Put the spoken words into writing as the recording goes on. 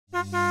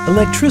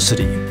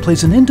Electricity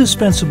plays an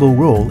indispensable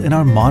role in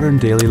our modern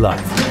daily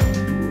life.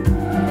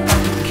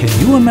 Can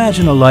you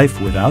imagine a life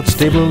without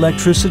stable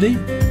electricity?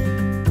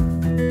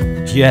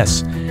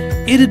 Yes,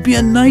 it'd be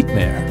a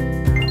nightmare.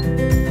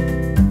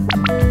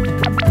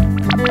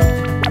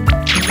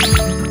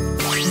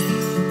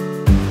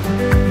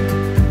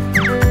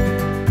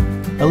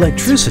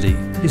 Electricity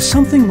is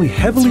something we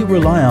heavily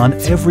rely on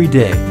every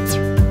day.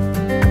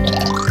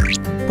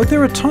 But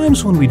there are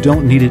times when we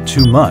don't need it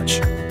too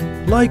much,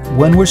 like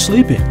when we're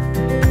sleeping.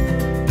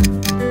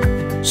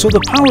 So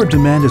the power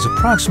demand is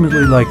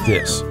approximately like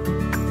this.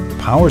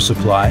 Power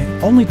supply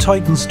only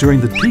tightens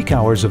during the peak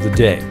hours of the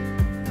day.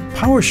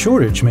 Power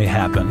shortage may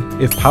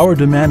happen if power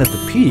demand at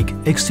the peak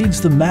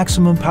exceeds the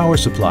maximum power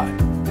supply.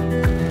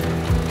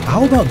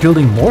 How about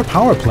building more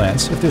power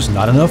plants if there's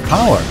not enough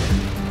power?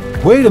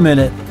 Wait a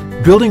minute,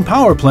 building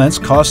power plants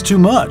costs too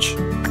much.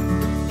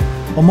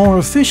 A more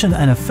efficient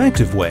and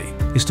effective way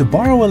is to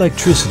borrow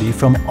electricity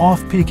from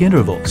off-peak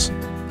intervals.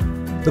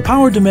 The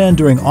power demand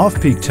during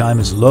off-peak time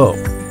is low,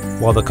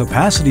 while the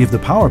capacity of the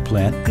power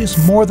plant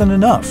is more than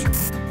enough.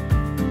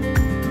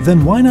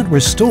 Then why not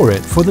restore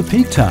it for the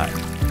peak time?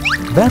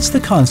 That's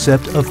the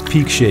concept of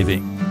peak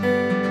shaving.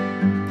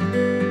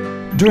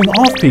 During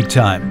off-peak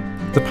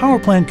time, the power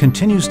plant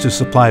continues to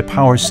supply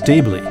power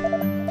stably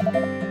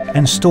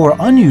and store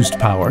unused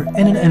power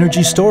in an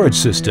energy storage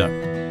system.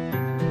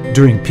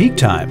 During peak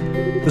time,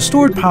 the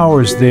stored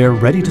power is there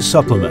ready to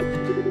supplement.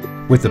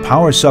 With the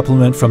power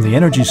supplement from the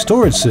energy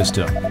storage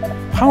system,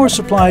 power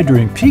supply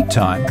during peak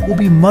time will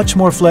be much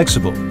more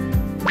flexible.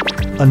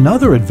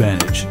 Another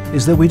advantage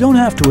is that we don't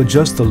have to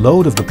adjust the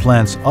load of the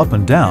plants up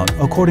and down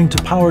according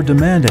to power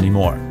demand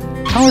anymore.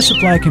 Power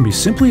supply can be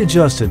simply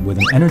adjusted with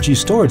an energy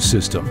storage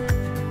system,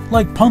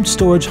 like pumped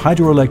storage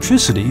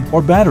hydroelectricity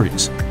or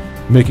batteries,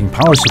 making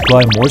power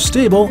supply more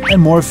stable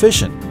and more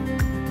efficient.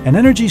 An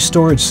energy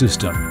storage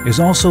system is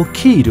also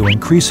key to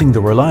increasing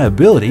the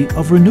reliability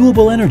of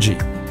renewable energy.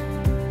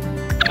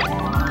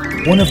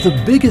 One of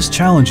the biggest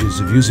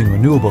challenges of using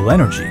renewable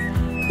energy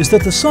is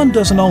that the sun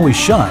doesn't always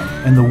shine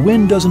and the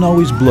wind doesn't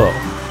always blow.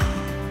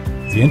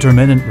 The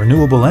intermittent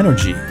renewable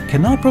energy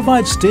cannot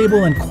provide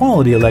stable and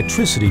quality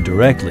electricity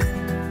directly.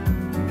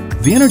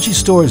 The energy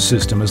storage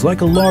system is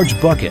like a large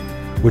bucket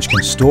which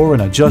can store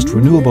and adjust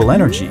renewable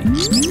energy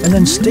and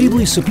then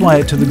stably supply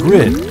it to the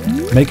grid,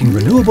 making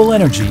renewable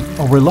energy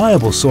a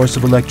reliable source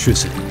of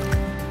electricity.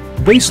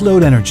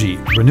 Baseload energy,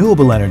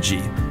 renewable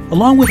energy,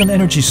 along with an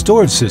energy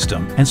storage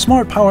system and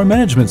smart power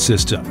management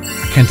system,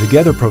 can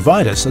together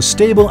provide us a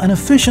stable and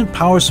efficient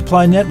power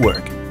supply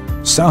network.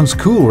 Sounds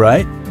cool,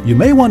 right? You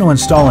may want to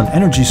install an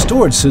energy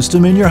storage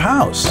system in your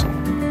house.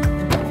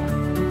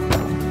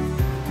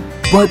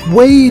 But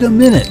wait a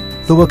minute!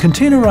 Though a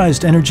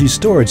containerized energy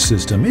storage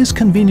system is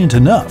convenient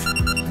enough,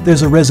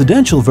 there's a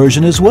residential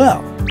version as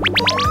well.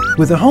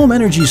 With a home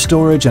energy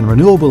storage and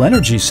renewable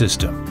energy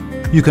system,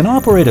 you can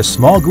operate a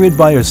small grid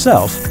by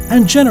yourself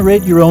and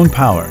generate your own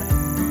power.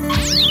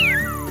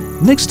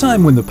 Next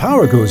time when the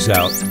power goes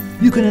out,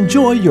 you can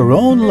enjoy your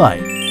own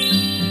light.